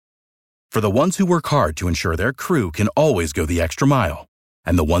For the ones who work hard to ensure their crew can always go the extra mile,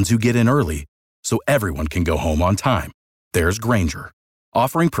 and the ones who get in early so everyone can go home on time, there's Grainger,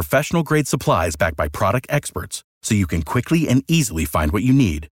 offering professional-grade supplies backed by product experts so you can quickly and easily find what you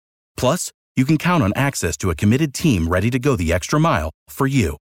need. Plus, you can count on access to a committed team ready to go the extra mile for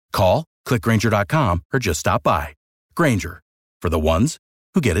you. Call, click Grainger.com, or just stop by. Grainger, for the ones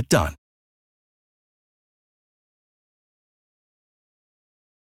who get it done.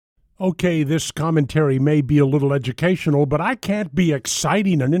 Okay, this commentary may be a little educational, but I can't be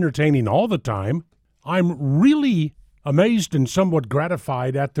exciting and entertaining all the time. I'm really amazed and somewhat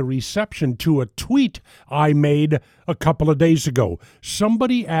gratified at the reception to a tweet I made a couple of days ago.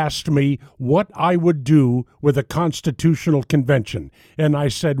 Somebody asked me what I would do with a constitutional convention, and I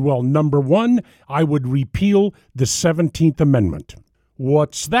said, well, number one, I would repeal the 17th Amendment.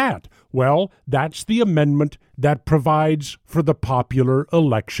 What's that? Well, that's the amendment that provides for the popular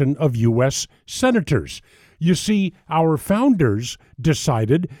election of U.S. senators. You see, our founders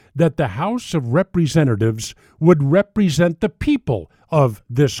decided that the House of Representatives would represent the people of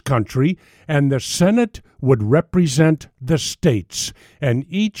this country, and the Senate would represent the states, and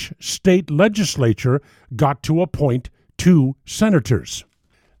each state legislature got to appoint 2 senators.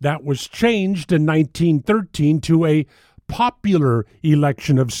 That was changed in 1913 to a popular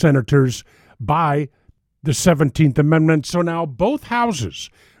election of senators by the 17th Amendment. So now both houses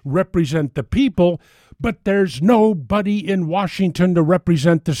represent the people, but there's nobody in Washington to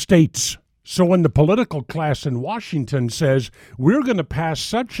represent the states. So when the political class in Washington says, we're going to pass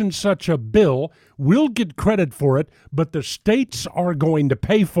such and such a bill, we'll get credit for it, but the states are going to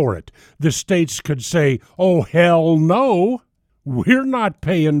pay for it. The states could say, oh, hell no, we're not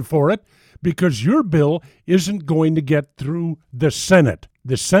paying for it, because your bill isn't going to get through the Senate.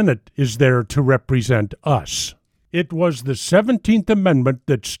 The Senate is there to represent us. It was the 17th Amendment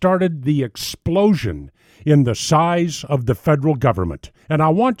that started the explosion in the size of the federal government. And I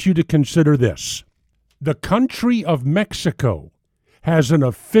want you to consider this. The country of Mexico has an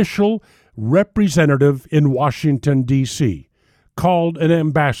official representative in Washington, D.C., called an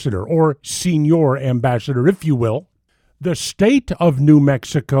ambassador, or senior ambassador, if you will. The state of New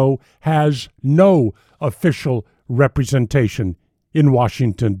Mexico has no official representation in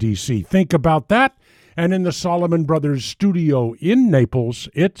Washington, D.C. Think about that. And in the Solomon Brothers studio in Naples,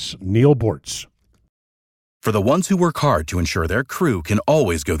 it's Neal Boortz. For the ones who work hard to ensure their crew can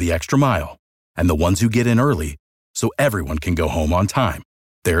always go the extra mile, and the ones who get in early so everyone can go home on time,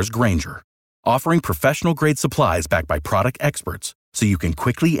 there's Grainger, offering professional-grade supplies backed by product experts so you can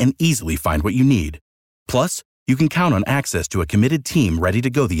quickly and easily find what you need. Plus, you can count on access to a committed team ready to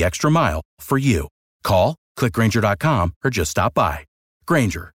go the extra mile for you. Call, click Grainger.com, or just stop by.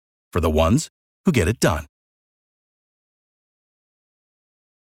 Grainger, for the ones who get it done.